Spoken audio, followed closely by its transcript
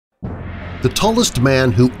The tallest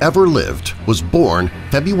man who ever lived was born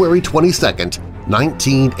February 22,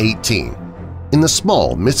 1918, in the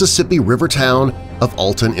small Mississippi River town of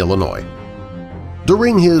Alton, Illinois.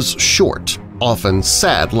 During his short, often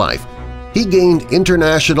sad life, he gained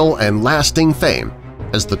international and lasting fame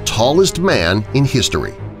as the tallest man in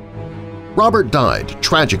history. Robert died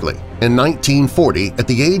tragically in 1940 at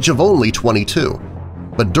the age of only 22,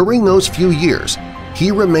 but during those few years he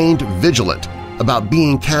remained vigilant about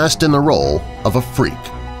being cast in the role of a freak.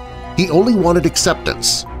 He only wanted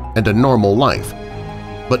acceptance and a normal life.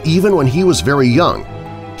 But even when he was very young,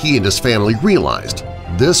 he and his family realized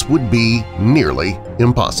this would be nearly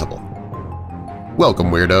impossible. Welcome,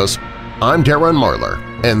 Weirdos! I'm Darren Marlar,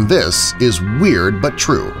 and this is Weird But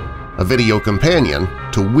True, a video companion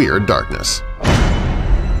to Weird Darkness.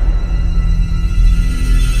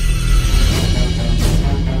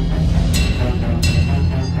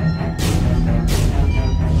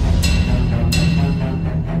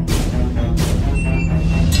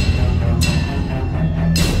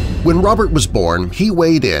 When Robert was born, he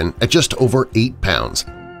weighed in at just over 8 pounds,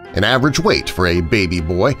 an average weight for a baby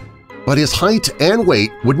boy, but his height and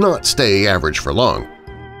weight would not stay average for long.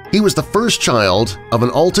 He was the first child of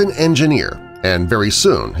an Alton engineer, and very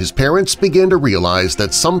soon his parents began to realize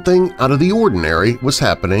that something out of the ordinary was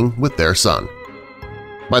happening with their son.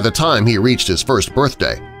 By the time he reached his first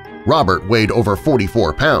birthday, Robert weighed over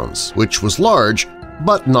 44 pounds, which was large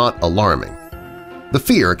but not alarming. The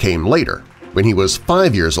fear came later, when he was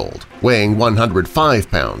 5 years old, weighing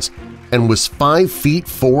 105 pounds, and was 5 feet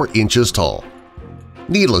 4 inches tall.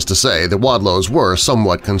 Needless to say, the Wadlows were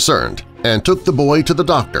somewhat concerned and took the boy to the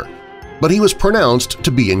doctor, but he was pronounced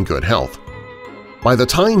to be in good health. By the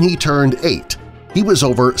time he turned 8, he was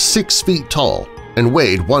over 6 feet tall and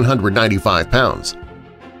weighed 195 pounds.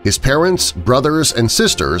 His parents, brothers, and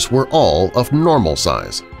sisters were all of normal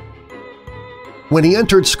size. When he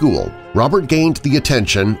entered school, Robert gained the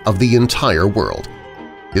attention of the entire world.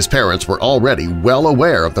 His parents were already well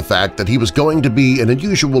aware of the fact that he was going to be an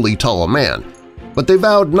unusually tall man, but they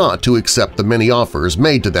vowed not to accept the many offers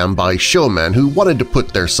made to them by showmen who wanted to put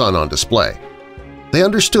their son on display. They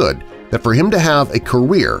understood that for him to have a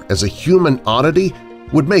career as a human oddity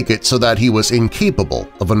would make it so that he was incapable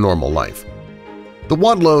of a normal life. The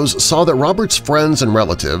Wadlows saw that Robert's friends and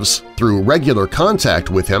relatives, through regular contact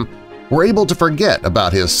with him, were able to forget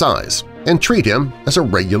about his size and treat him as a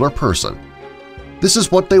regular person. This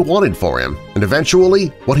is what they wanted for him, and eventually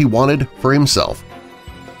what he wanted for himself.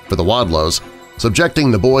 For the Wadlows,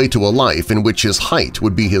 subjecting the boy to a life in which his height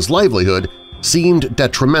would be his livelihood seemed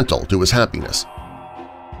detrimental to his happiness.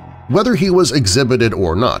 Whether he was exhibited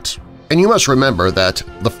or not, and you must remember that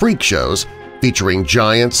the freak shows featuring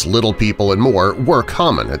giants, little people, and more were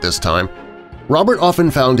common at this time, Robert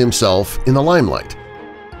often found himself in the limelight.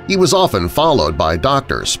 He was often followed by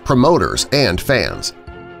doctors, promoters, and fans.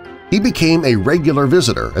 He became a regular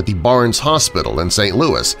visitor at the Barnes Hospital in St.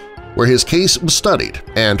 Louis, where his case was studied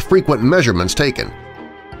and frequent measurements taken.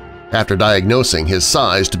 After diagnosing his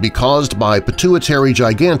size to be caused by pituitary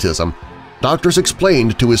gigantism, doctors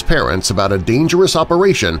explained to his parents about a dangerous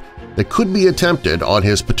operation that could be attempted on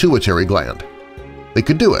his pituitary gland. They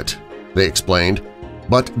could do it, they explained,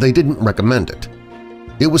 but they didn't recommend it.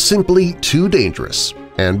 It was simply too dangerous,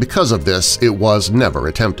 and because of this it was never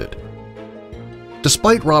attempted.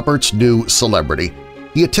 Despite Robert's new celebrity,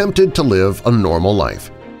 he attempted to live a normal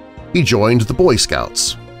life. He joined the Boy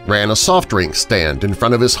Scouts, ran a soft drink stand in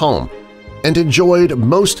front of his home, and enjoyed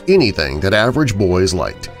most anything that average boys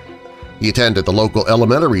liked. He attended the local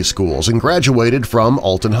elementary schools and graduated from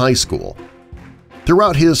Alton High School.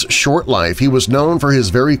 Throughout his short life, he was known for his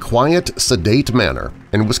very quiet, sedate manner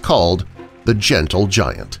and was called the Gentle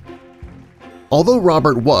Giant. Although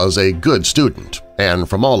Robert was a good student and,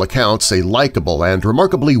 from all accounts, a likable and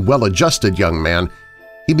remarkably well-adjusted young man,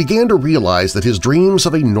 he began to realize that his dreams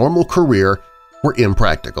of a normal career were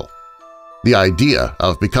impractical. The idea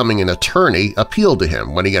of becoming an attorney appealed to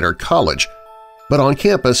him when he entered college, but on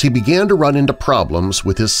campus he began to run into problems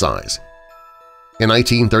with his size. In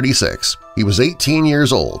 1936, he was 18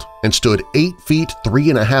 years old and stood 8 feet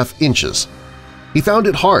 3.5 inches. He found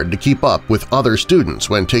it hard to keep up with other students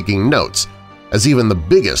when taking notes, as even the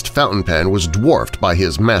biggest fountain pen was dwarfed by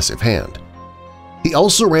his massive hand. He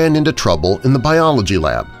also ran into trouble in the biology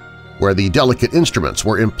lab, where the delicate instruments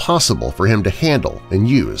were impossible for him to handle and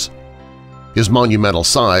use. His monumental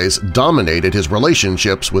size dominated his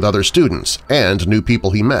relationships with other students and new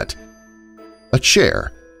people he met. A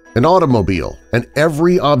chair, an automobile, and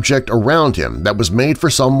every object around him that was made for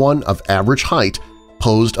someone of average height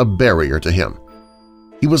posed a barrier to him.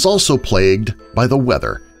 He was also plagued by the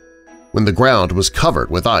weather. When the ground was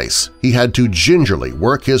covered with ice, he had to gingerly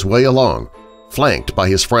work his way along, flanked by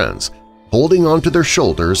his friends, holding onto their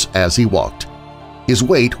shoulders as he walked. His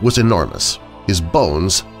weight was enormous, his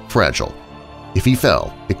bones fragile. If he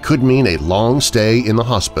fell, it could mean a long stay in the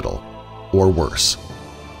hospital, or worse.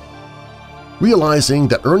 Realizing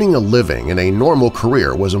that earning a living in a normal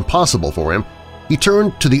career was impossible for him, he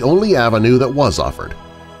turned to the only avenue that was offered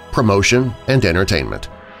 – promotion and entertainment.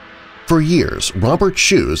 For years, Robert's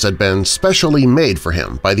shoes had been specially made for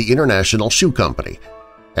him by the International Shoe Company,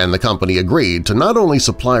 and the company agreed to not only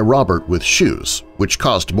supply Robert with shoes, which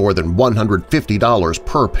cost more than $150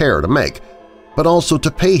 per pair to make, but also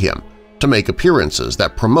to pay him to make appearances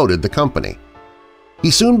that promoted the company.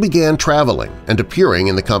 He soon began traveling and appearing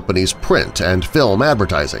in the company's print and film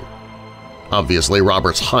advertising. Obviously,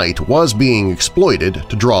 Robert's height was being exploited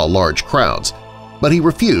to draw large crowds, but he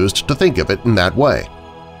refused to think of it in that way.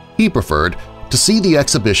 He preferred to see the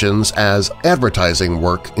exhibitions as advertising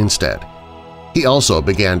work instead. He also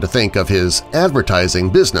began to think of his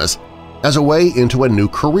advertising business as a way into a new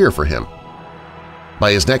career for him.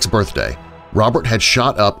 By his next birthday, Robert had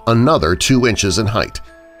shot up another 2 inches in height,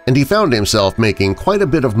 and he found himself making quite a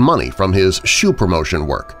bit of money from his shoe promotion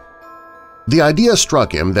work. The idea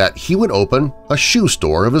struck him that he would open a shoe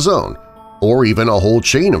store of his own, or even a whole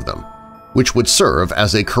chain of them, which would serve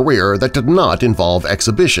as a career that did not involve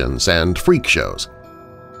exhibitions and freak shows.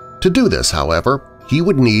 To do this, however, he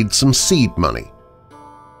would need some seed money.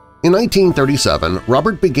 In 1937,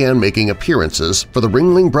 Robert began making appearances for the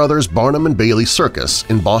Ringling Brothers Barnum and Bailey Circus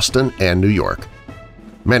in Boston and New York.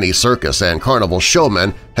 Many circus and carnival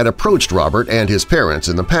showmen had approached Robert and his parents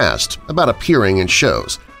in the past about appearing in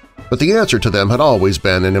shows, but the answer to them had always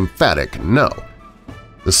been an emphatic no.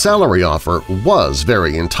 The salary offer was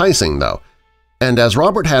very enticing, though, and as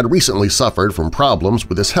Robert had recently suffered from problems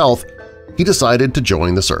with his health, he decided to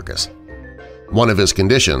join the circus. One of his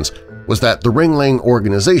conditions was that the Ringling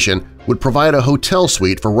organization would provide a hotel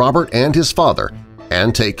suite for Robert and his father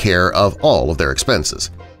and take care of all of their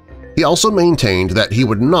expenses. He also maintained that he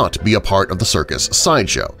would not be a part of the circus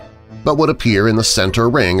sideshow, but would appear in the center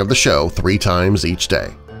ring of the show 3 times each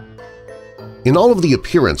day. In all of the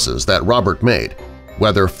appearances that Robert made,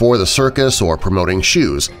 whether for the circus or promoting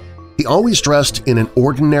shoes, he always dressed in an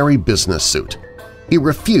ordinary business suit. He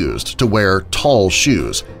refused to wear tall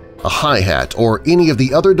shoes, a high hat, or any of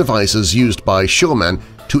the other devices used by showmen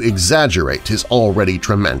to exaggerate his already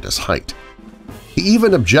tremendous height. He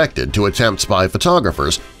even objected to attempts by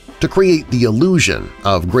photographers to create the illusion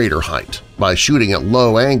of greater height by shooting at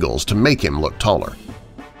low angles to make him look taller.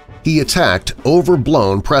 He attacked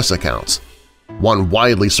overblown press accounts. One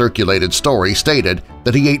widely circulated story stated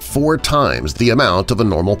that he ate 4 times the amount of a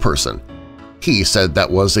normal person. He said that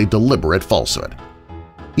was a deliberate falsehood.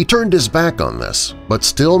 He turned his back on this, but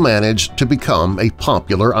still managed to become a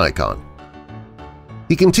popular icon.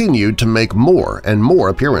 He continued to make more and more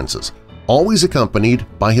appearances, always accompanied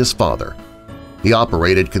by his father. He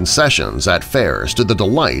operated concessions at fairs to the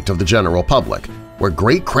delight of the general public, where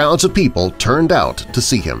great crowds of people turned out to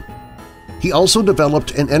see him. He also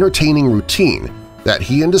developed an entertaining routine that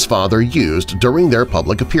he and his father used during their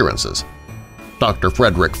public appearances. Dr.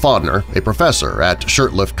 Frederick Fodner, a professor at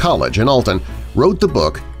Shirtlift College in Alton, wrote the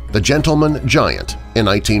book The Gentleman Giant in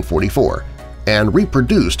 1944 and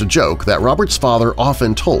reproduced a joke that Robert's father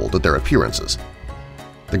often told at their appearances.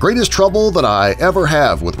 "The greatest trouble that I ever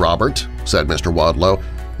have with Robert," said Mr. Wadlow,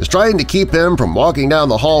 "is trying to keep him from walking down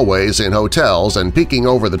the hallways in hotels and peeking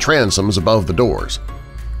over the transoms above the doors."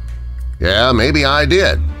 "Yeah, maybe I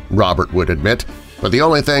did," Robert would admit, "but the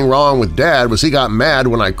only thing wrong with Dad was he got mad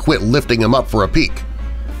when I quit lifting him up for a peek."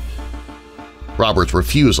 Robert's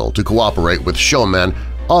refusal to cooperate with showmen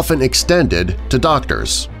often extended to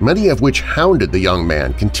doctors, many of which hounded the young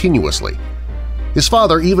man continuously. His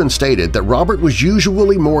father even stated that Robert was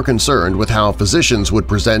usually more concerned with how physicians would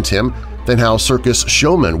present him than how circus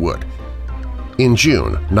showmen would. In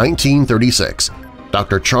June 1936,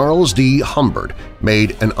 Dr. Charles D. Humbird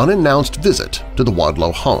made an unannounced visit to the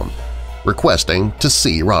Wadlow home, requesting to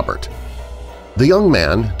see Robert. The young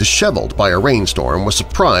man, disheveled by a rainstorm, was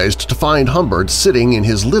surprised to find Humbird sitting in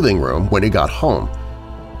his living room when he got home.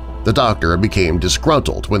 The doctor became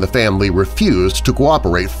disgruntled when the family refused to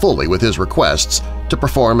cooperate fully with his requests to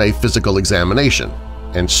perform a physical examination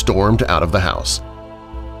and stormed out of the house.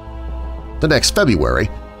 The next February,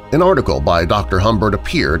 an article by Dr. Humbird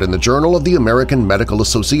appeared in the Journal of the American Medical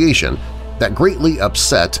Association that greatly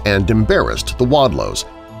upset and embarrassed the Wadlows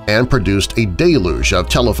and produced a deluge of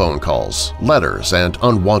telephone calls, letters, and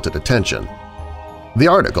unwanted attention. The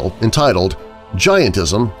article, entitled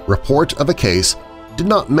 "Giantism – Report of a Case did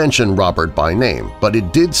not mention Robert by name, but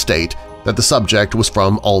it did state that the subject was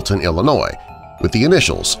from Alton, Illinois, with the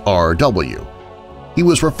initials RW. He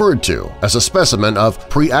was referred to as a specimen of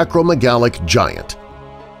preacromegalic giant.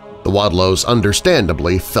 The Wadlows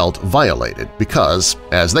understandably felt violated because,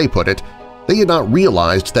 as they put it, they had not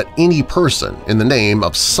realized that any person in the name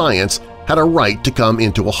of science had a right to come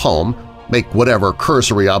into a home, make whatever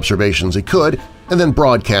cursory observations he could, and then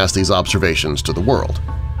broadcast these observations to the world.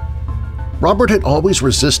 Robert had always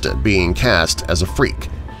resisted being cast as a freak,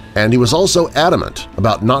 and he was also adamant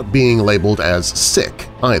about not being labeled as sick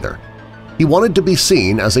either. He wanted to be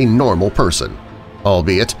seen as a normal person,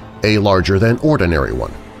 albeit a larger-than-ordinary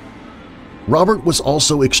one. Robert was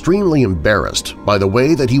also extremely embarrassed by the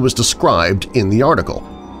way that he was described in the article,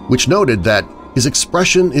 which noted that his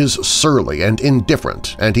expression is surly and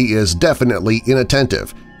indifferent, and he is definitely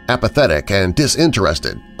inattentive, apathetic and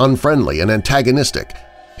disinterested, unfriendly and antagonistic.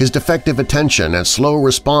 His defective attention and slow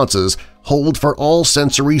responses hold for all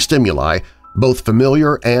sensory stimuli, both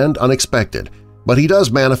familiar and unexpected, but he does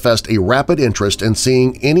manifest a rapid interest in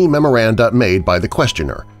seeing any memoranda made by the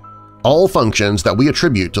questioner. All functions that we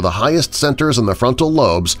attribute to the highest centers in the frontal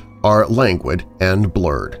lobes are languid and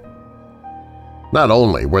blurred. Not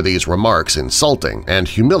only were these remarks insulting and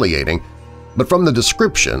humiliating, but from the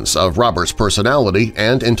descriptions of Robert's personality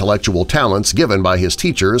and intellectual talents given by his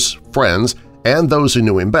teachers, friends, and those who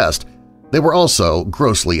knew him best, they were also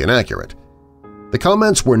grossly inaccurate. The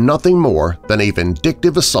comments were nothing more than a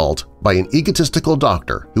vindictive assault by an egotistical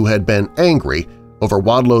doctor who had been angry over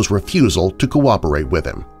Wadlow's refusal to cooperate with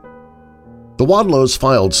him. The Wadlows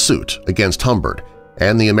filed suit against Humbird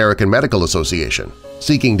and the American Medical Association,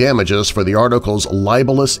 seeking damages for the article's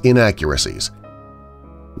libelous inaccuracies.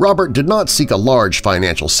 Robert did not seek a large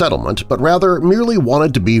financial settlement, but rather merely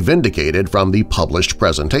wanted to be vindicated from the published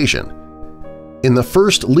presentation. In the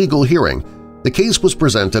first legal hearing, the case was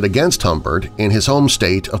presented against Humbird in his home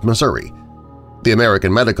state of Missouri. The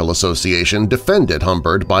American Medical Association defended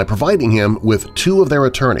Humbird by providing him with two of their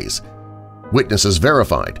attorneys. Witnesses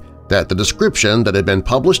verified that the description that had been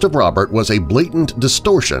published of Robert was a blatant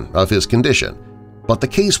distortion of his condition, but the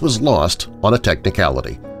case was lost on a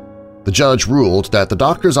technicality. The judge ruled that the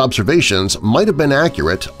doctor's observations might have been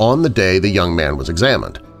accurate on the day the young man was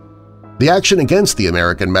examined. The action against the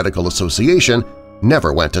American Medical Association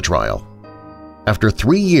never went to trial. After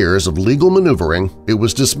 3 years of legal maneuvering, it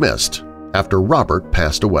was dismissed after Robert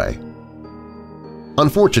passed away.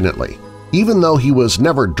 Unfortunately, even though he was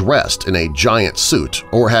never dressed in a giant suit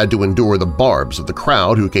or had to endure the barbs of the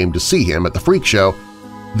crowd who came to see him at the freak show,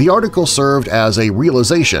 the article served as a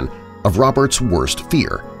realization of Robert's worst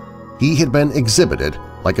fear. He had been exhibited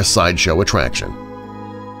like a sideshow attraction.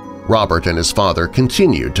 Robert and his father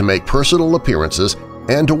continued to make personal appearances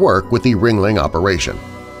and to work with the Ringling operation.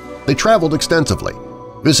 They traveled extensively,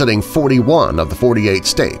 visiting 41 of the 48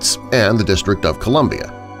 states and the District of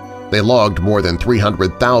Columbia. They logged more than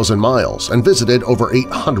 300,000 miles and visited over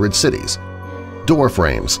 800 cities. Door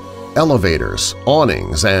frames, elevators,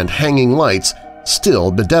 awnings, and hanging lights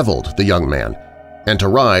still bedeviled the young man, and to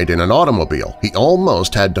ride in an automobile he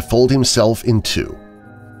almost had to fold himself in two.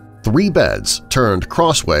 3 beds turned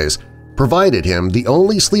crossways provided him the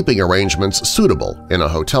only sleeping arrangements suitable in a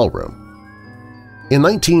hotel room. In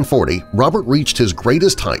 1940, Robert reached his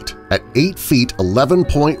greatest height at 8 feet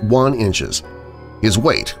 11.1 inches. His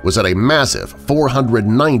weight was at a massive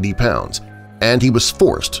 490 pounds, and he was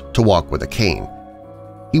forced to walk with a cane.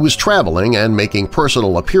 He was traveling and making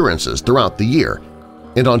personal appearances throughout the year,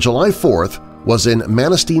 and on July 4th was in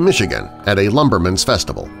Manistee, Michigan at a lumberman's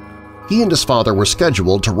festival. He and his father were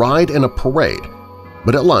scheduled to ride in a parade,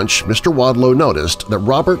 but at lunch Mr. Wadlow noticed that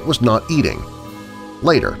Robert was not eating.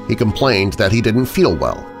 Later, he complained that he didn't feel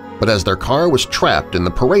well, but as their car was trapped in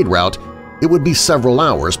the parade route, it would be several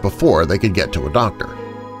hours before they could get to a doctor.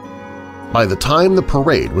 By the time the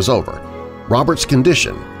parade was over, Robert's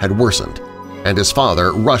condition had worsened, and his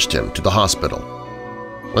father rushed him to the hospital.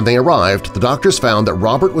 When they arrived, the doctors found that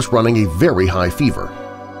Robert was running a very high fever.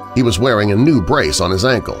 He was wearing a new brace on his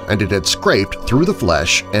ankle, and it had scraped through the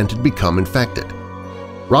flesh and had become infected.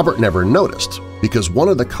 Robert never noticed because one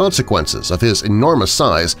of the consequences of his enormous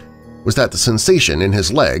size was that the sensation in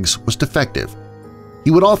his legs was defective.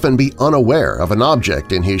 He would often be unaware of an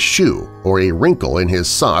object in his shoe or a wrinkle in his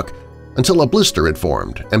sock until a blister had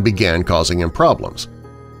formed and began causing him problems.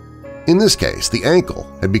 In this case, the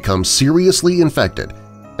ankle had become seriously infected,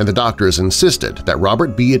 and the doctors insisted that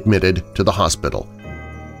Robert be admitted to the hospital.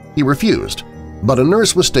 He refused, but a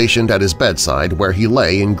nurse was stationed at his bedside where he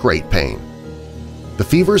lay in great pain. The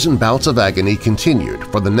fevers and bouts of agony continued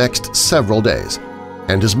for the next several days,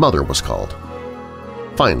 and his mother was called.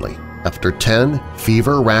 Finally, After 10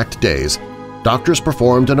 fever-racked days, doctors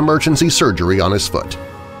performed an emergency surgery on his foot.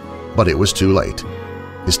 But it was too late.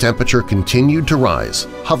 His temperature continued to rise,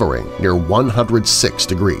 hovering near 106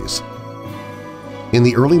 degrees. In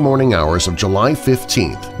the early morning hours of July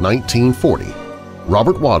 15, 1940,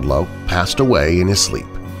 Robert Wadlow passed away in his sleep.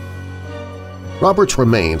 Robert's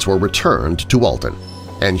remains were returned to Alton,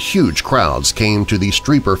 and huge crowds came to the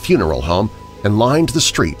Streeper Funeral Home and lined the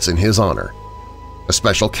streets in his honor. A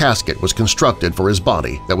special casket was constructed for his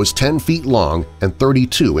body that was 10 feet long and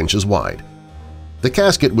 32 inches wide. The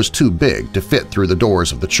casket was too big to fit through the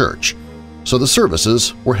doors of the church, so the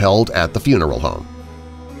services were held at the funeral home.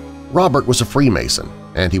 Robert was a Freemason,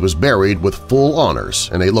 and he was buried with full honors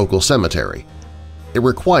in a local cemetery. It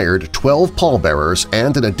required 12 pallbearers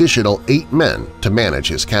and an additional 8 men to manage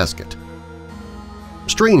his casket.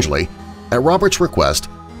 Strangely, at Robert's request,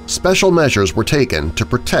 special measures were taken to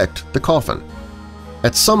protect the coffin.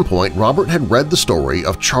 At some point, Robert had read the story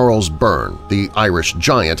of Charles Byrne, the Irish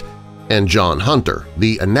giant, and John Hunter,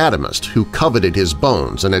 the anatomist who coveted his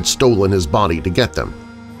bones and had stolen his body to get them.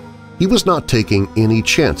 He was not taking any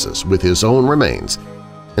chances with his own remains,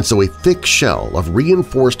 and so a thick shell of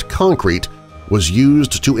reinforced concrete was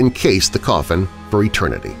used to encase the coffin for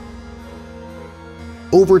eternity.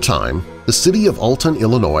 Over time, the city of Alton,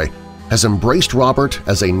 Illinois, has embraced Robert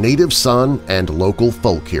as a native son and local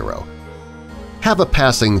folk hero. Have a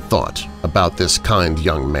passing thought about this kind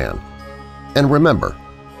young man. And remember,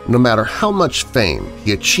 no matter how much fame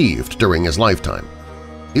he achieved during his lifetime,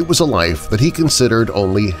 it was a life that he considered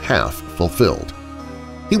only half fulfilled.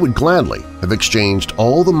 He would gladly have exchanged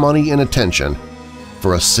all the money and attention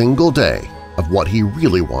for a single day of what he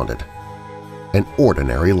really wanted – an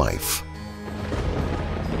ordinary life.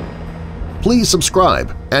 Please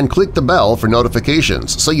subscribe and click the bell for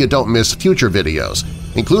notifications so you don't miss future videos,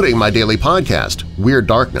 including my daily podcast, Weird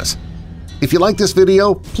Darkness. If you like this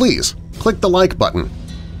video, please click the like button.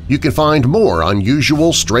 You can find more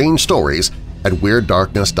unusual, strange stories at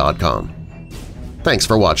WeirdDarkness.com. Thanks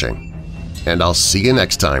for watching, and I'll see you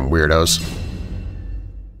next time, Weirdos!